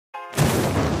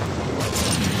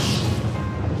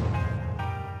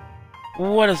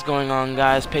What is going on,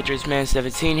 guys?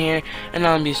 PatriotsMan17 here, and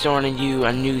I'm be showing you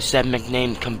a new segment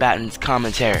named Kombatant's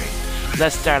Commentary.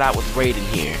 Let's start out with Raiden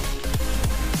here. I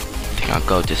think I'll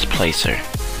go Displacer.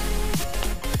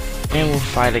 And we'll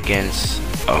fight against...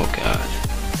 oh god,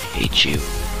 I hate you.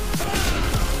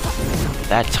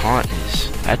 That taunt's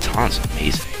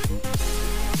amazing.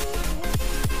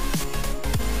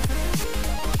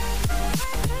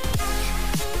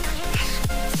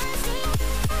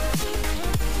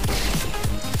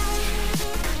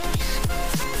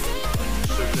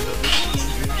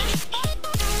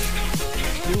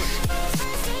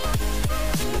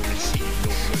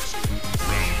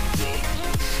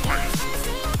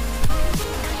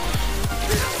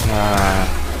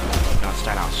 I'll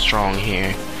start out strong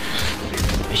here.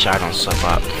 Make sure I don't slip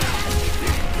up.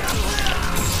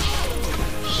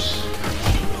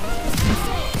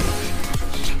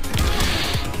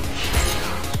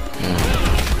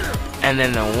 And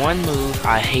then the one move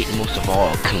I hate most of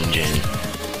all, Kunjin,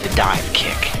 the dive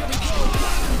kick.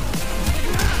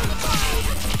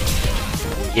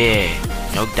 Yeah,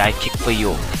 no dive kick for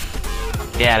you.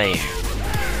 Get out of here.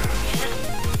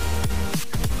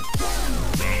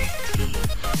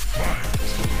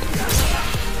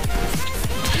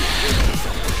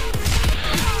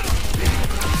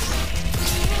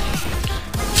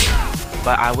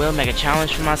 But I will make a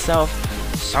challenge for myself.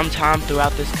 Sometime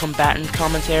throughout this Kombatant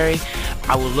commentary,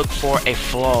 I will look for a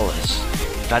flawless.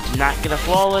 If I do not get a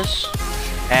flawless,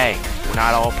 hey, we're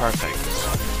not all perfect.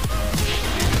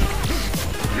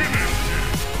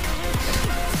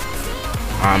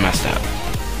 I messed up.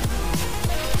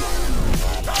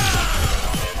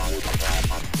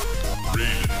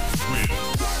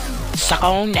 Suck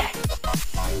on that.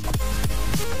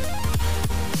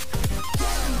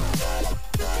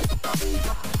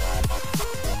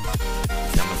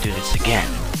 I'm gonna do this again.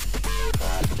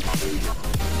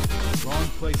 Wrong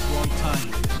place, wrong time.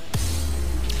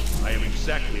 I am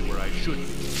exactly where I should be.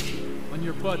 On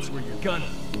your butts where you're gonna.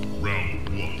 Round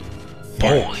one.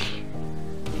 Boy.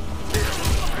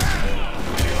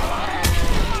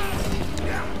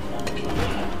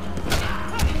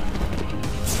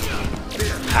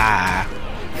 Ha.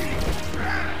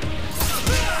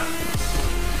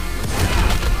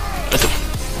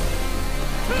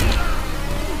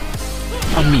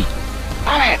 On me.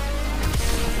 On it.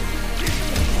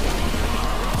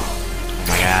 Oh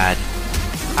my god.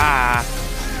 Ah.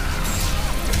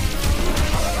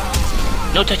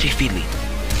 No touchy feely.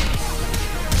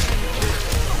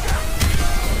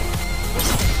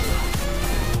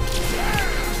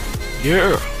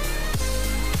 Yeah.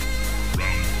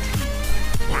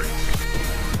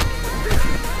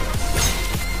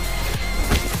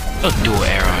 A dual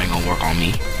arrow ain't gonna work on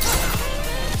me.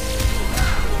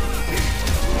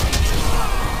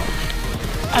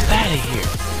 I'm out of here.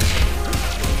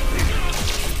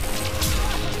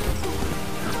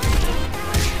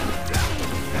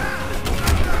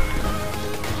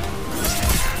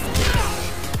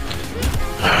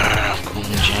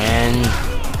 Kunjin.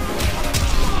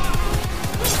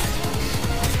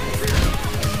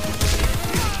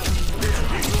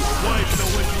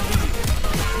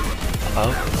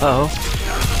 Uh-oh.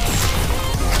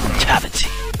 Brutality.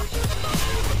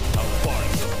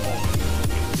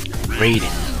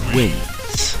 Raiden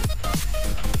wins.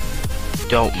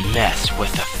 Don't mess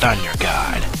with the Thunder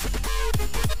God.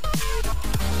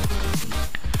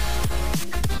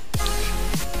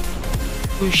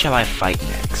 Who shall I fight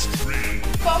next?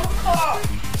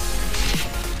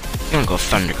 I'm gonna go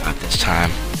Thunder God this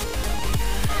time.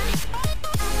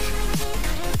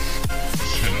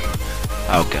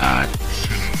 Oh god.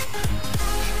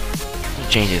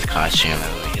 Change his costume,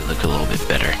 he look a little bit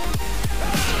better.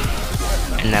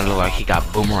 And that looked like he got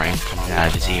boomerang coming out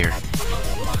of his ear.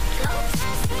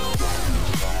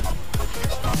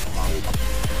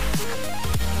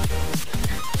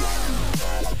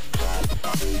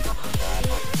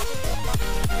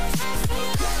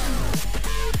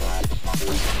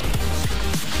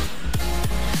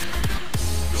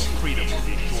 Your freedom will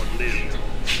be short-lived.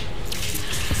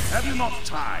 Have you not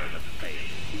tired of pain?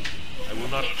 I will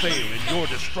not fail in your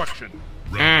destruction.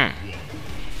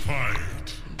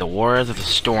 The words of the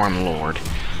Storm Lord.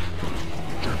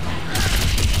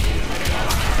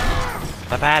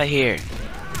 Up out of here.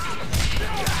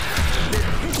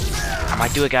 I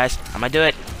might do it, guys. I might do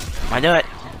it. I might do it.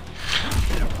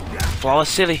 Flawless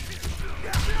City.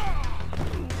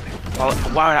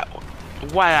 Why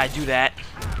did I do that?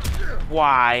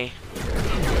 Why?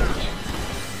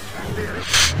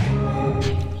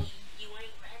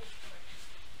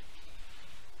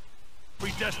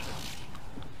 Predestined.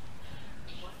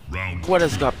 What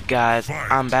is up, guys?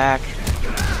 I'm back.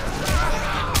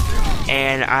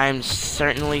 and I'm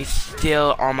certainly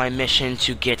still on my mission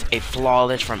to get a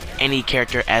flawless from any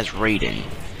character as Raiden.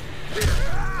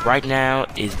 Right now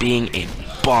is being a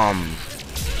bum.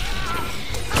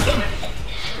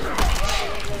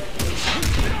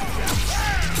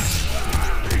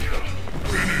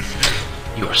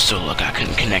 You are so lucky I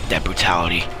couldn't connect that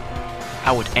brutality.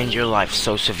 I would end your life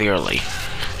so severely.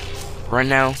 Right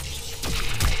now,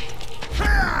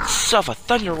 shove a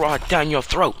thunder rod down your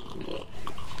throat.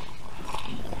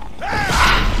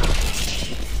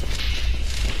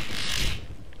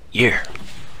 Yeah.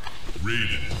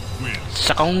 Raiden wins.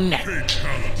 Suck on that.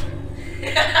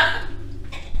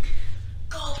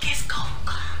 Go, kiss, go,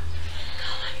 go.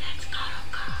 Go, let's go,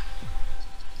 go.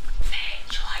 Bad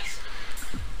choice.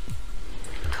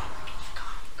 Go, go,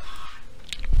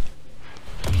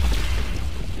 go.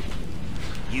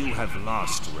 You have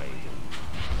lost, Raiden.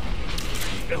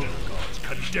 The Elder Gods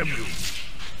condemn you.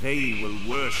 They will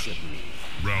worship me.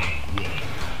 Round 1.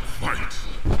 Fight.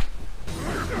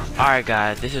 Alright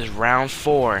guys, this is round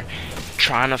 4.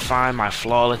 Trying to find my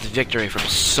flawless victory from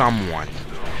someone.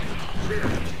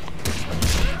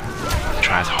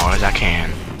 Try as hard as I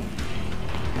can.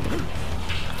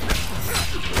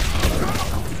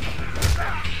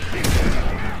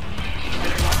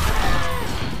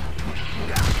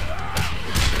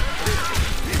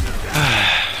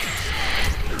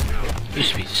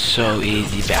 Used to be so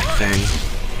easy back then.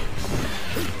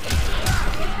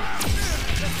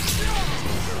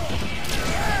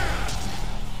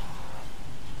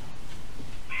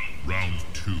 Round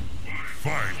 2.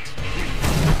 Fight.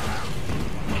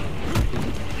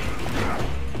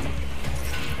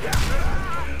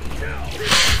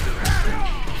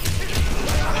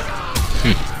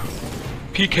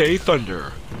 PK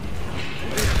Thunder.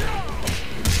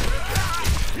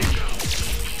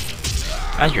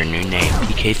 That's your new name,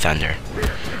 PK Thunder.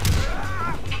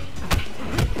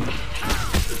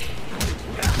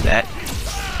 That.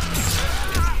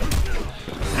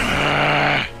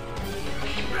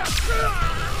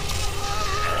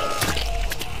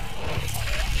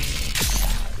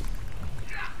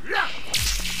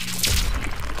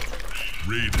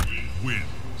 Raiden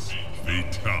wins.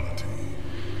 Fatality.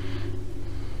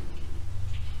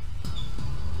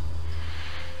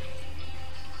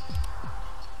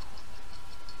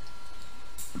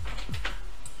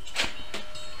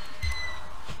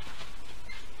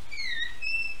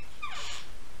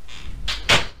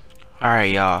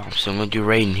 Alright, y'all. So I'm gonna do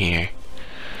Raiden here.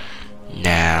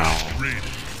 Now,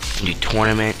 do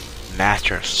Tournament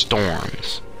Master of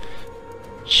Storms.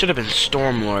 Should have been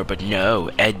Stormlord, but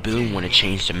no. Ed Boon would have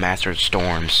changed to Master of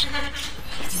Storms.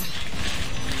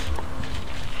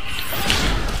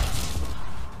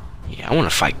 Yeah, I want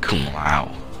to fight Kung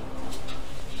Lao.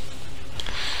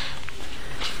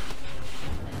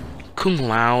 Kung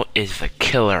Lao is the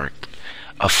killer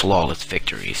of flawless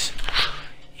victories.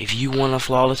 If you want a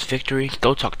flawless victory,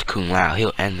 go talk to Kung Lao.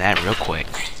 He'll end that real quick.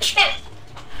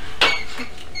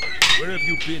 Where have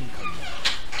you been, Kung Lao?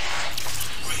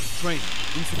 Training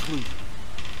in seclusion.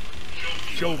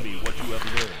 Show me what you have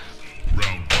learned.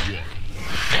 Round 1.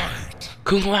 Fight.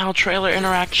 Kung Lao trailer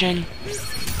interaction.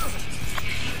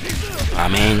 I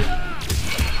mean,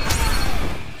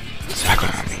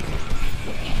 Sakura.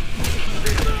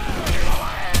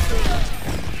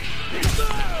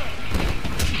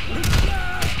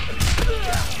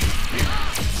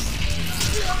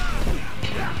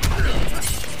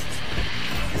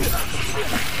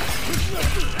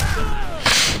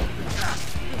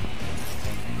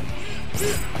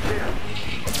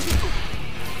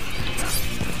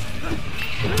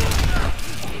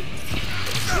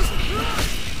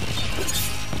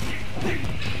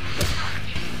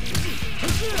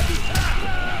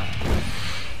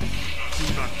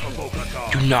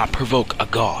 Do not provoke a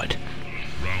god.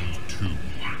 Round 2.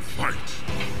 Fight.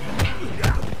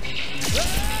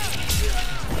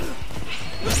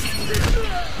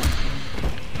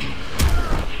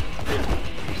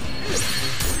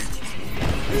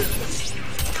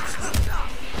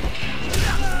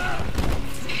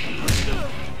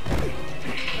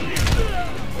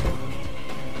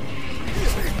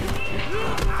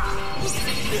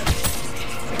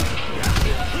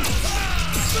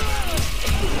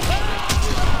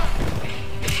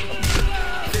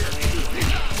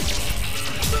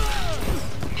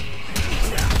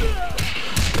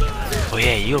 Oh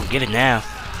yeah, you don't get it now.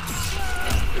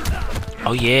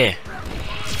 Oh yeah.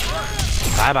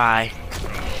 Bye bye.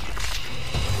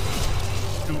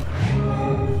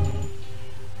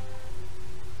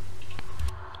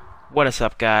 What is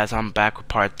up, guys? I'm back with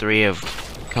part 3 of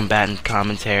Kombatant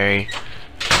Commentary.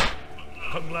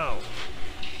 Kung Lao.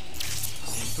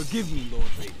 Forgive me, Lord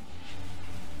Raiden.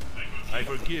 I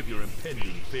forgive your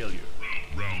impending failure.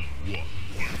 Round 1.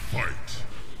 Fight.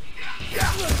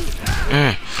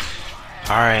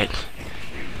 Alright.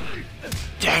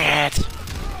 Dang it!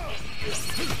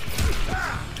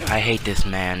 I hate this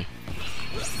man.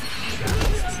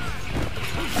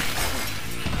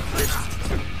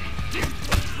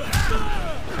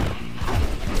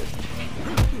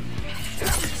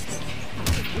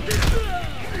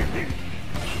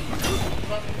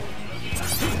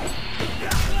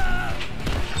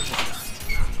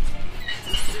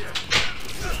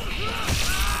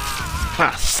 I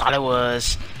thought it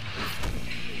was.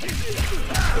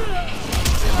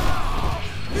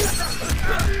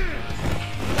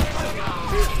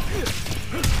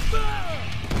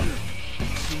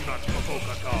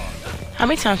 How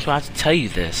many times do I have to tell you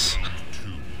this?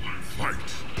 Fight.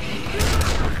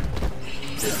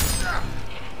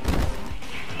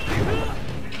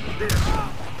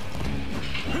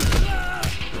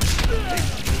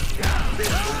 The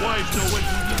wise know when to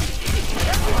use.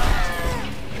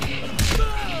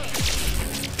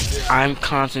 I'm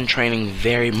concentrating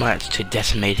very much to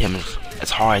decimate him as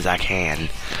hard as I can.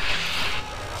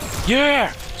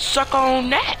 Yeah! Suck on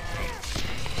that!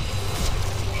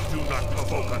 Do not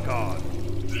provoke a god.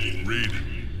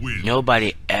 Raiden wins.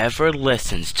 Nobody ever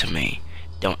listens to me.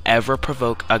 Don't ever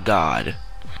provoke a god.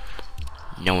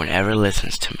 No one ever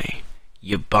listens to me.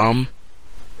 You bum.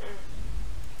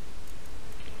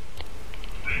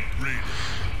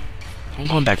 I'm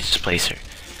going back to Displacer.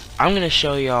 I'm gonna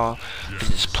show y'all the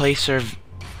Displacer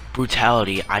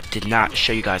brutality I did not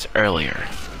show you guys earlier.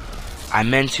 I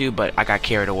meant to, but I got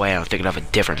carried away and I was thinking of a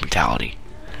different brutality.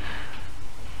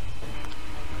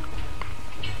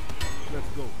 Let's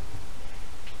go.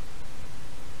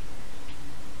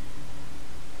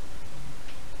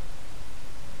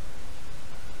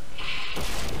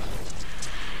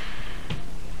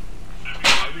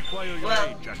 I require your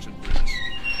aid, Jackson Briggs.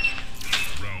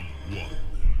 Round 1.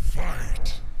 Fight.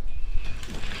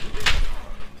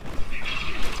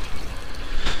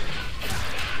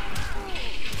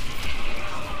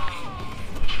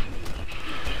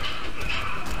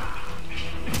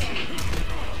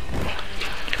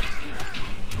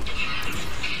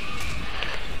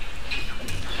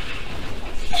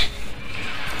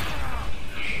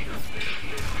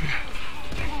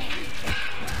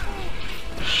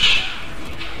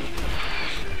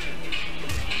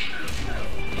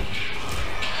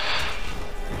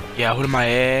 Yeah, who am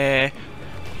I?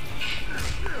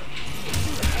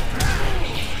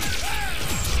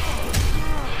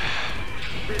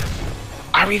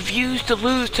 I refuse to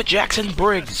lose to Jackson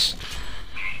Briggs.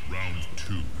 Round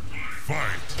 2.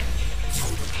 Fight.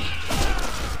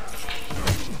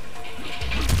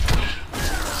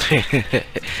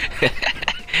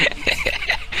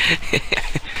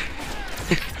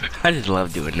 I just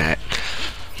love doing that.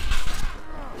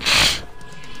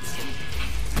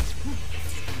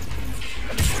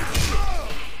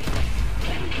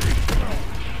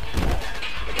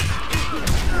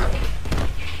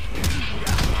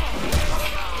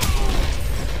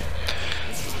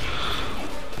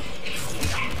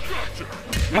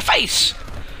 My face!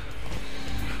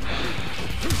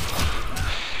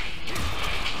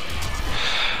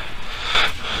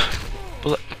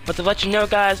 But to let you know,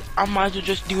 guys, I might as well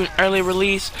just do an early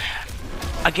release.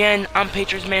 Again, I'm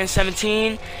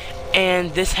PatriotsMan17,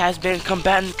 and this has been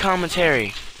Kombatant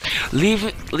Commentary. Leave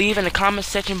in the comment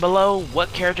section below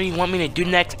what character you want me to do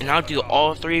next, and I'll do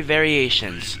all 3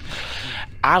 variations.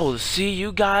 I will see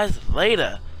you guys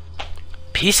later.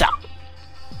 Peace out.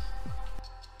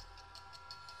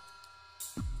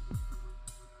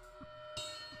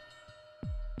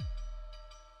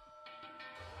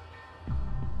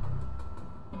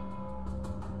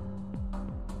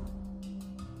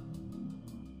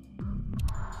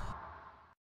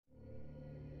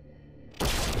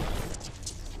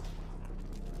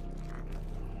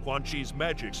 Quan Chi's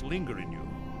magics linger in you.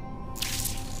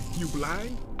 You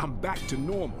blind? I'm back to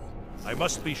normal. I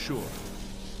must be sure.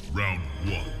 Round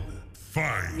 1.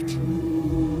 Fight.